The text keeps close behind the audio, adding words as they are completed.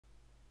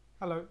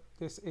Hello,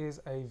 this is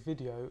a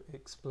video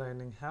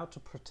explaining how to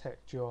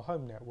protect your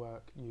home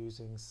network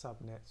using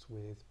subnets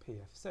with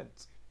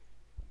pfSense.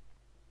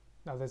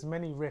 Now there's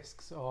many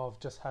risks of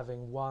just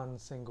having one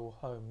single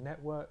home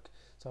network,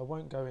 so I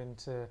won't go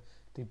into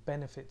the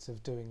benefits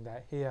of doing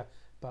that here,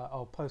 but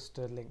I'll post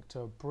a link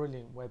to a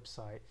brilliant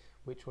website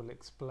which will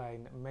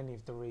explain many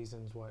of the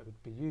reasons why it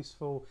would be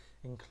useful,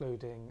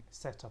 including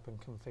setup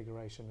and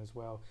configuration as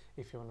well,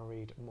 if you want to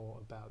read more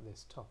about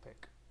this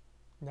topic.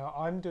 Now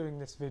I'm doing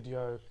this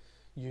video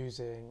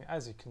using,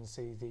 as you can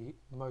see, the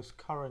most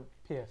current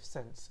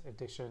pfSense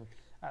edition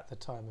at the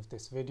time of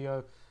this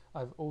video.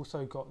 I've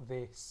also got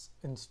this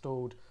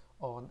installed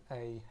on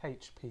a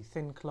HP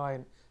thin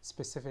client,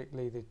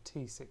 specifically the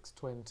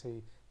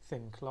T620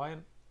 thin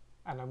client,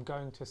 and I'm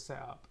going to set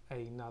up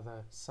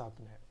another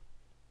subnet.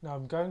 Now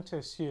I'm going to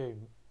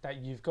assume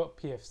that you've got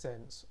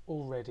pfSense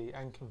already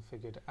and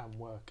configured and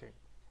working.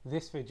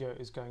 This video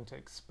is going to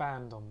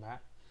expand on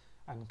that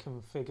and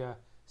configure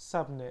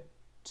subnet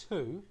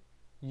 2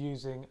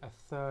 using a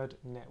third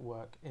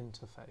network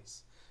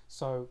interface.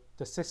 So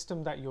the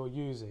system that you're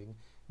using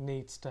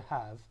needs to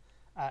have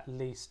at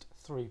least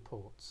 3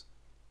 ports.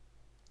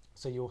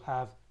 So you'll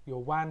have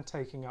your WAN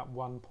taking up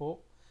 1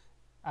 port,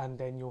 and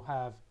then you'll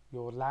have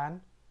your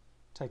LAN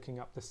taking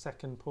up the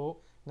 2nd port.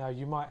 Now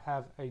you might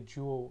have a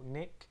dual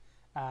NIC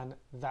and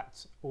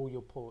that's all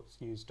your ports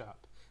used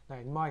up. Now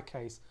in my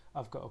case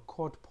I've got a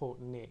quad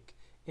port NIC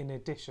in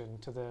addition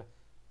to the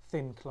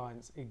thin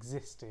client's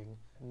existing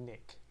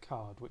NIC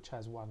card, which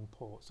has 1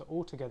 port. So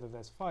altogether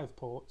there's 5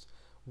 ports.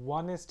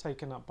 1 is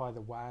taken up by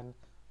the WAN,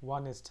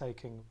 1 is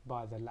taken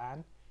by the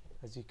LAN,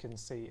 as you can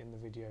see in the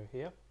video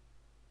here.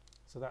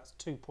 So that's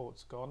 2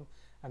 ports gone,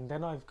 and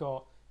then I've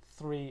got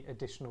 3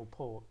 additional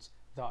ports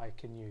that I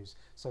can use.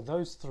 So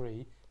those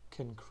 3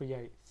 can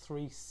create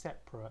 3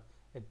 separate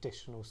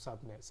additional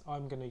subnets.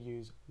 I'm going to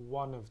use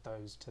one of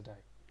those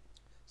today.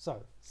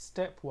 So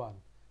step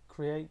 1,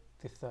 create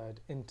the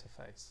third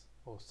interface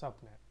or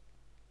subnet.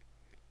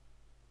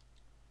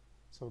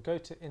 So we'll go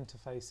to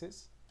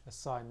interfaces,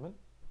 assignment,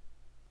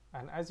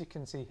 and as you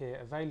can see here,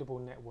 available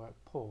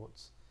network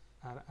ports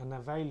and an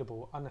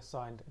available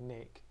unassigned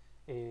NIC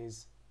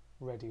is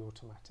ready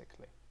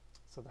automatically.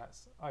 So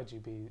that's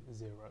IGB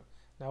 0.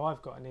 Now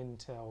I've got an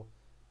Intel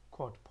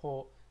quad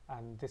port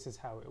and this is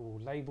how it will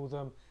label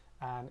them,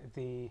 and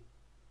the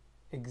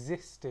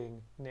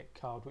existing NIC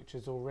card which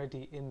is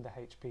already in the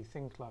HP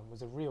thin client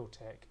was a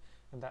Realtek,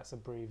 and that's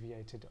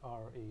abbreviated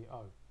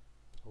REO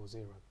or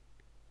 0.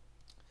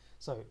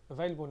 So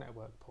available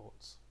network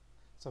ports.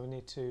 So we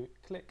need to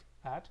click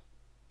add.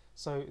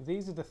 So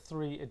these are the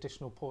 3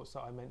 additional ports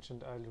that I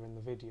mentioned earlier in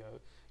the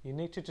video. You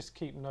need to just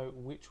keep note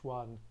which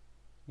one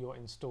you're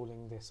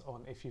installing this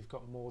on if you've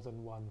got more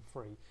than 1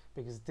 free,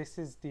 because this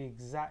is the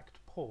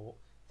exact port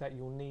that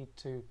you'll need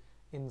to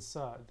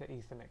insert the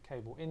Ethernet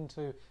cable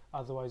into,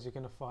 otherwise you're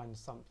going to find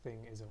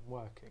something isn't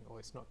working or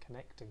it's not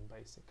connecting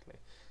basically.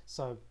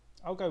 So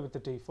I'll go with the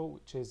default,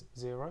 which is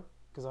 0,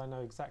 because I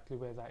know exactly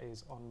where that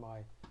is on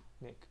my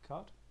NIC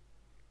card.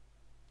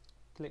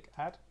 Click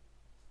add.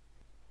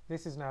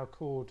 This is now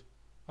called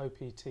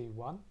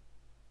OPT1.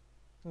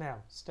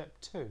 Now step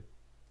 2,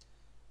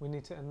 we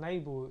need to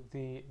enable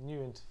the new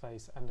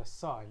interface and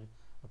assign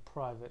a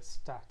private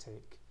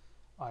static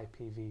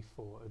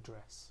IPv4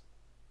 address.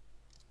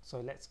 So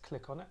let's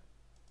click on it.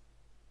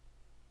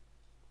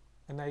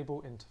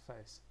 Enable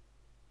interface.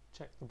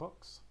 Check the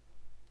box.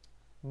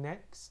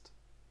 Next,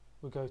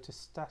 we go to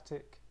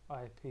static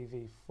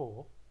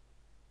IPv4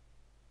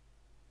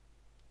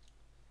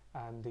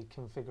 and the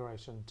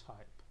configuration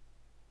type.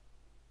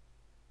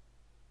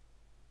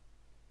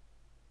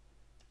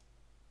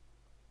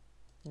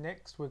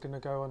 Next, we're going to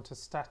go on to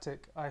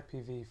static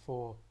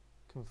IPv4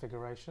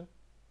 configuration.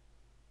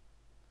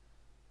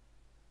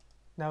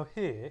 Now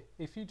here,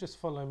 if you just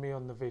follow me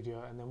on the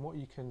video, and then what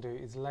you can do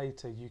is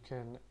later you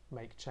can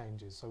make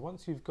changes. So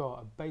once you've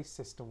got a base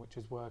system which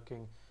is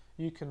working,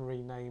 you can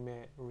rename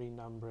it,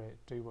 renumber it,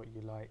 do what you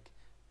like,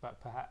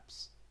 but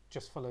perhaps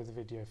just follow the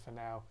video for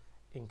now,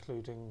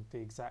 including the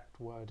exact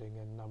wording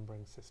and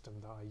numbering system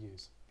that I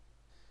use.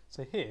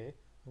 So here,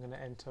 I'm going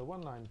to enter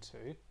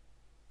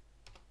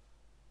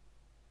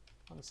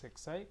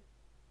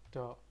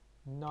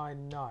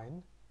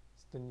 192.168.99,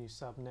 it's the new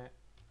subnet,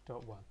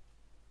 .1.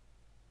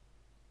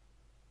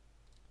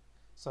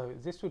 So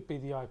this would be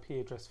the IP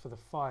address for the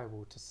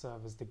firewall to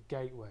serve as the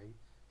gateway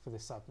for the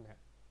subnet.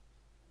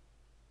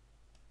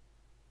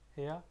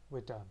 Here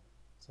we're done.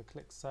 So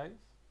click save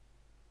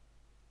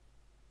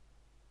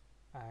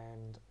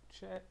and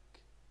check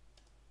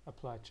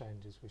apply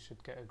changes. We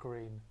should get a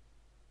green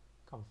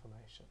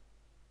confirmation.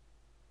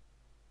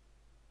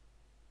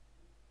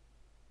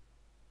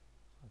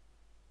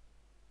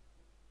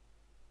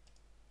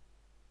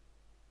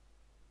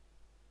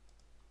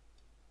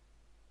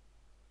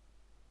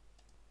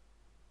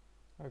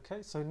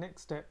 Okay, so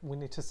next step, we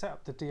need to set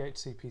up the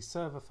DHCP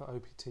server for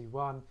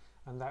OPT1,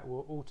 and that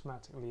will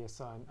automatically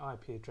assign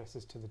IP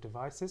addresses to the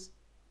devices.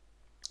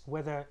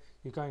 Whether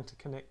you're going to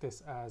connect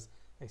this as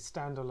a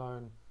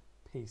standalone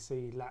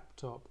PC,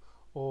 laptop,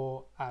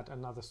 or add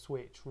another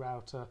switch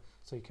router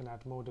so you can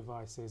add more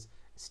devices,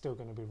 it's still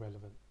going to be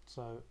relevant.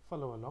 So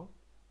follow along.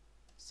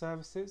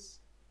 Services,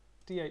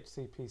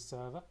 DHCP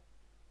server.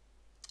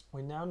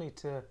 We now need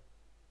to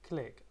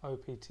click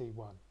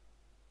OPT1.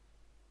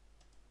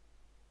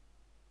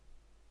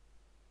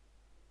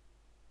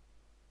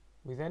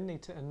 We then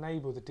need to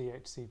enable the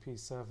DHCP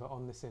server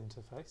on this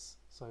interface,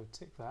 so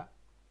tick that.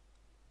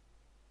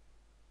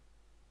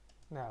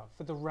 Now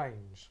for the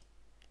range,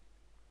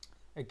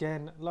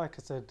 again, like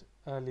I said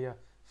earlier,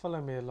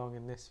 follow me along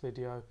in this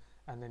video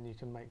and then you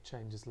can make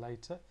changes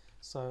later.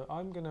 So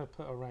I'm going to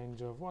put a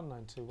range of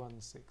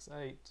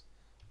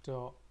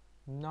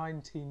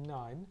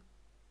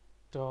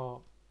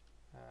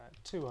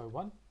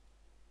 192.168.99.201.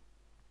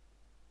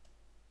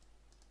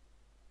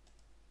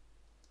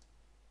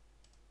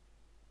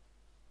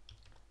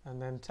 And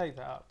then take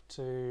that up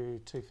to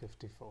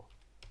 254.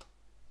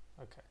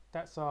 Okay,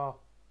 that's our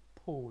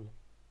pool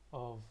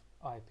of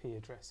IP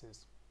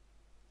addresses.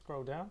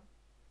 Scroll down,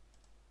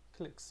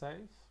 click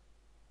save,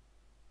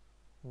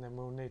 and then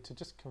we'll need to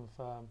just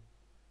confirm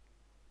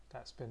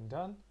that's been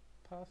done.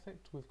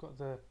 Perfect, we've got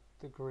the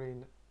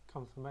green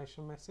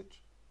confirmation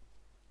message.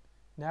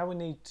 Now we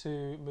need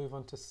to move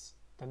on to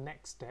the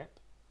next step,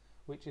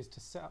 which is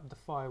to set up the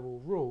firewall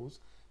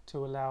rules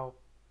to allow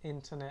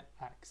internet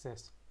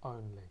access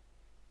only.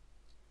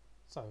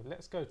 So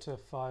let's go to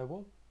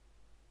Firewall,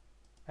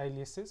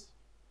 Aliases.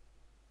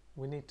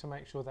 We need to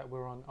make sure that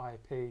we're on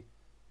IP,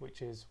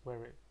 which is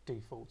where it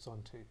defaults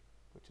onto,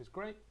 which is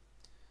great.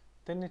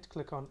 Then need to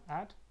click on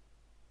Add,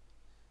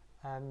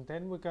 and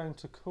then we're going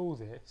to call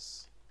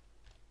this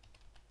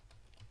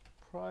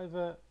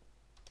Private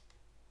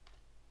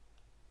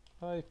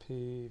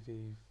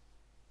IPv4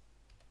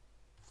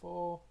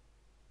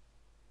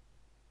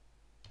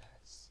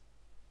 S.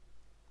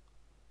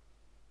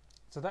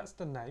 So that's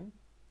the name.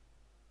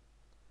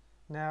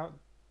 Now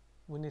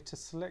we need to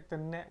select the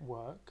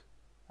network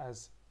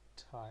as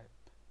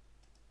type,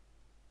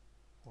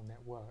 or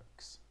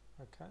networks.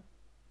 Okay.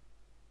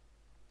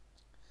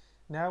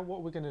 Now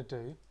what we're going to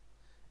do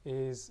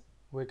is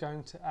we're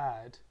going to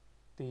add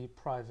the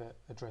private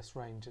address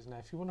ranges. Now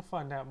if you want to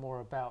find out more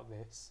about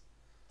this,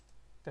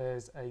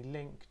 there's a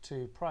link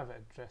to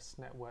private address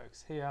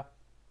networks here.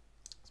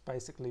 It's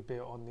basically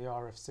built on the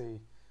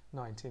RFC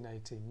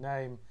 1918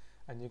 name,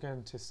 and you're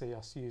going to see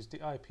us use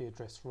the IP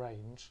address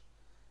range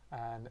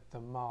and the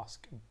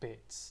mask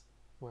bits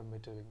when we're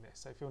doing this.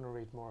 So if you want to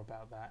read more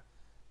about that,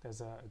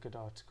 there's a good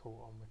article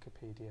on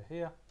Wikipedia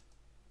here.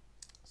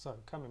 So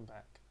coming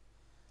back,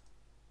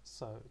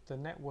 so the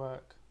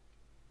network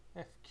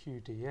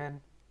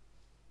FQDN,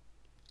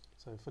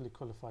 so fully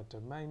qualified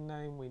domain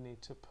name, we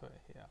need to put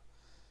here.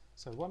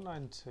 So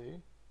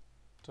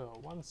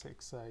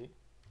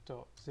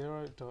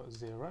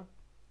 192.168.0.0,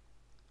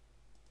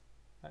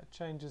 that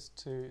changes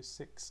to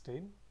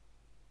 16.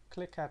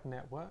 Click Add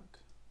Network.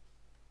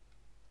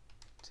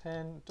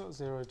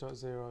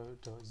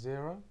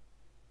 10.0.0.0,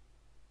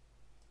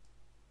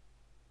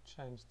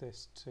 change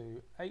this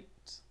to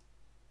 8,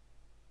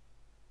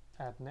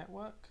 add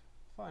network,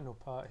 final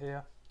part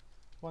here,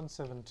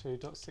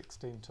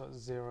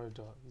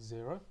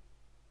 172.16.0.0,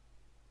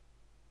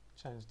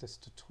 change this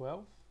to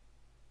 12,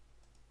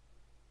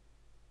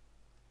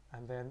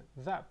 and then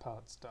that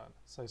part's done.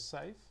 So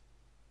save,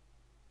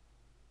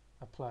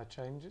 apply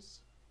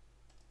changes.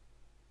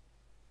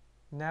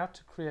 Now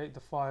to create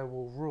the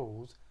firewall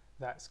rules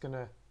that's going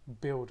to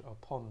build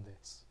upon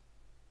this.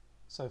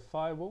 So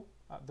firewall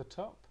at the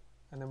top,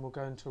 and then we'll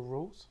go into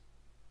rules.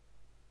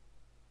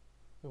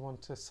 We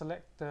want to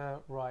select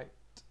the right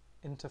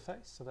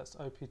interface, so that's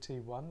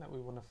OPT1 that we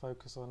want to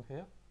focus on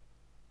here.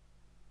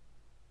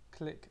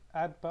 Click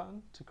Add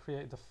button to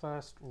create the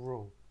first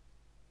rule.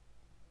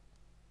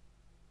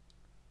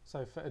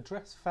 So for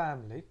address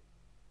family,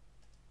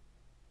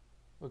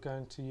 we're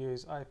going to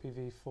use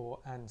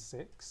IPv4 and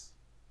 6.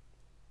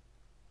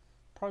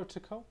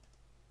 Protocol,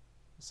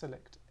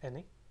 select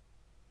any.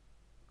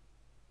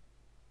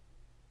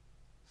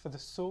 For the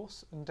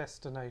source and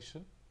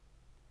destination,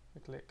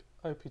 we click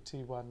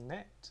OPT1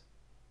 net,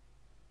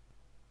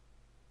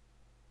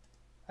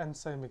 and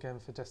same again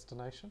for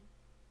destination.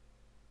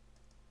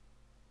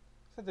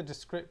 For the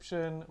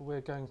description,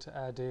 we're going to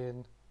add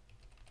in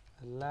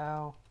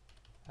allow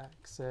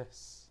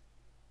access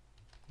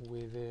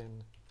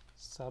within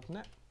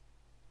subnet,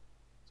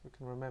 so we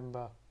can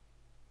remember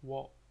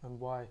what and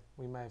why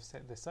we may have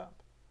set this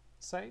up.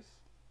 Save.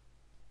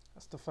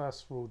 That's the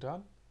first rule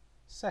done.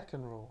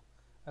 Second rule,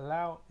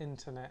 allow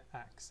internet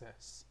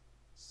access.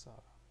 So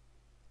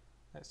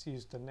let's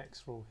use the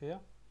next rule here.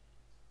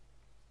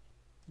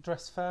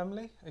 Address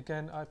family,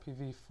 again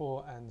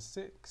IPv4 and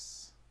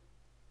 6.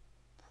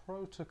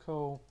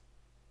 Protocol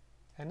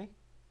any.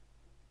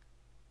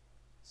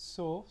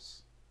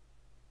 Source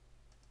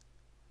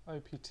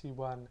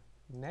OPT1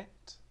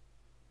 net.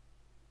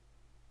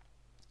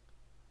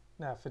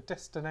 Now for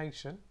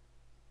destination,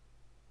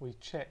 we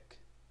check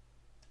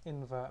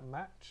invert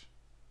match.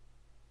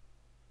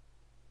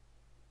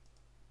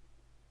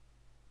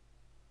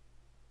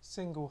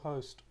 Single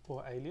host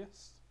or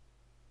alias.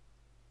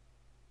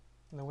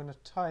 and I'm going to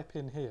type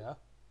in here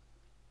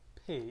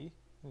P.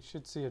 You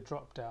should see a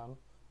drop down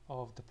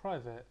of the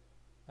private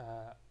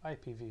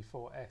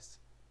IPv4S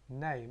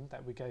name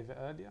that we gave it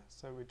earlier.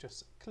 So we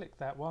just click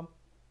that one,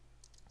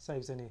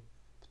 saves any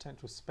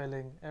potential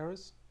spelling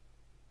errors.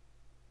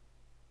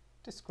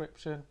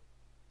 Description,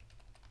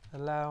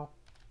 allow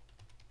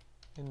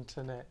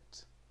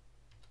internet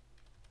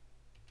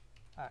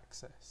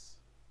access.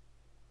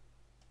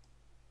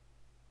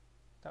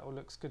 That all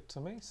looks good to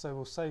me, so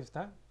we'll save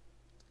that,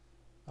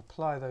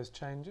 apply those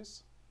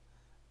changes.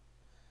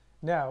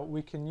 Now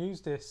we can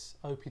use this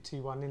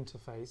OPT1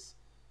 interface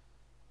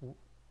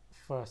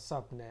for a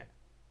subnet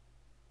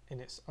in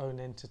its own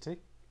entity.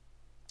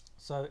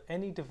 So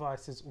any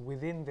devices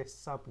within this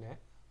subnet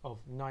of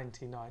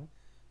 99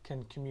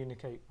 can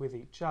communicate with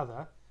each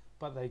other,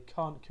 but they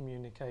can't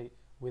communicate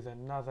with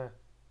another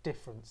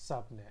different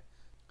subnet.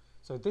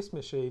 So this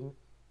machine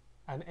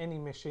and any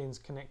machines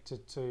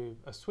connected to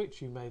a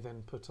switch you may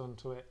then put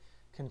onto it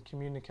can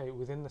communicate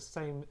within the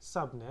same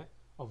subnet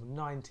of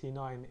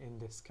 99 in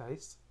this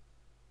case,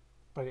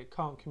 but it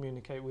can't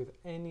communicate with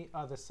any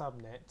other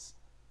subnets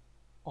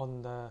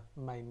on the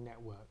main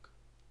network.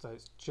 So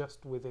it's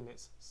just within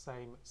its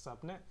same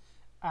subnet,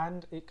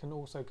 and it can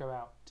also go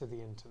out to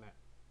the internet.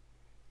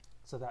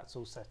 So that's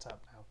all set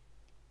up now.